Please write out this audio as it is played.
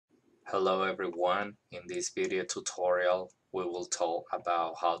Hello everyone, in this video tutorial we will talk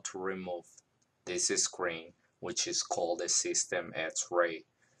about how to remove this screen which is called the System X-ray.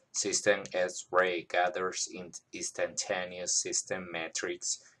 System X-ray gathers instantaneous system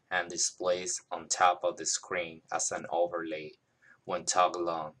metrics and displays on top of the screen as an overlay. When toggled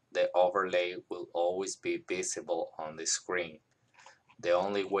on, the overlay will always be visible on the screen. The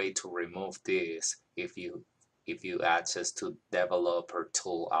only way to remove this if you access to Developer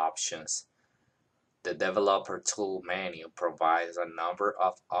Tool options. The Developer Tool menu provides a number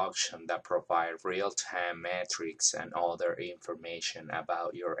of options that provide real-time metrics and other information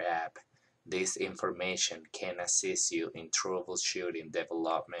about your app. This information can assist you in troubleshooting,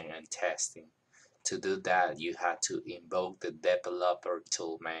 development, and testing. To do that, you have to invoke the Developer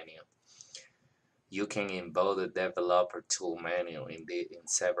Tool menu. You can invoke the Developer Tool menu in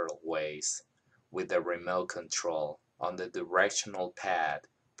several ways. With the remote control, on the directional pad,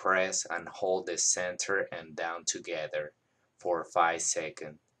 press and hold the center and down together for 5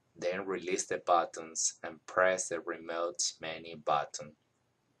 seconds. Then release the buttons and press the remote menu button.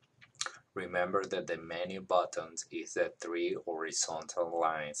 Remember that the menu button is the 3 horizontal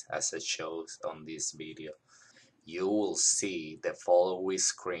lines as it shows on this video. You will see the following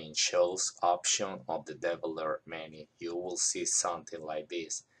screen shows option of the developer menu. You will see something like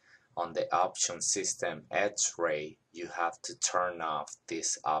this. On the option System X-ray, you have to turn off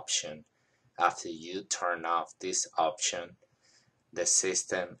this option. After you turn off this option, the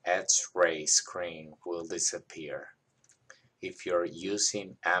System X-ray screen will disappear. If you're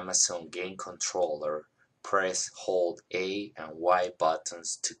using Amazon Game Controller, hold A and Y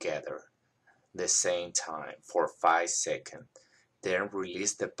buttons together the same time for 5 seconds. Then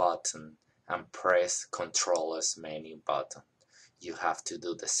release the button and press Controller's menu button. You have to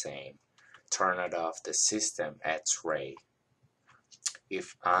do the same. Turn it off the System X-ray.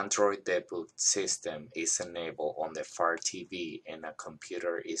 If Android debug system is enabled on the Fire TV and a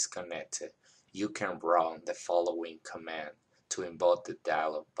computer is connected, you can run the following command to invoke the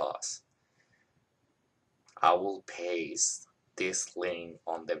dialog box. I will paste this link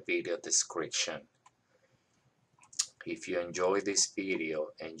on the video description. If you enjoyed this video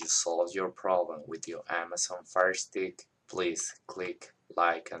and you solved your problem with your Amazon Fire Stick, please click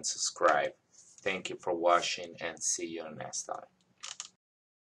like and subscribe. Thank you for watching and see you next time.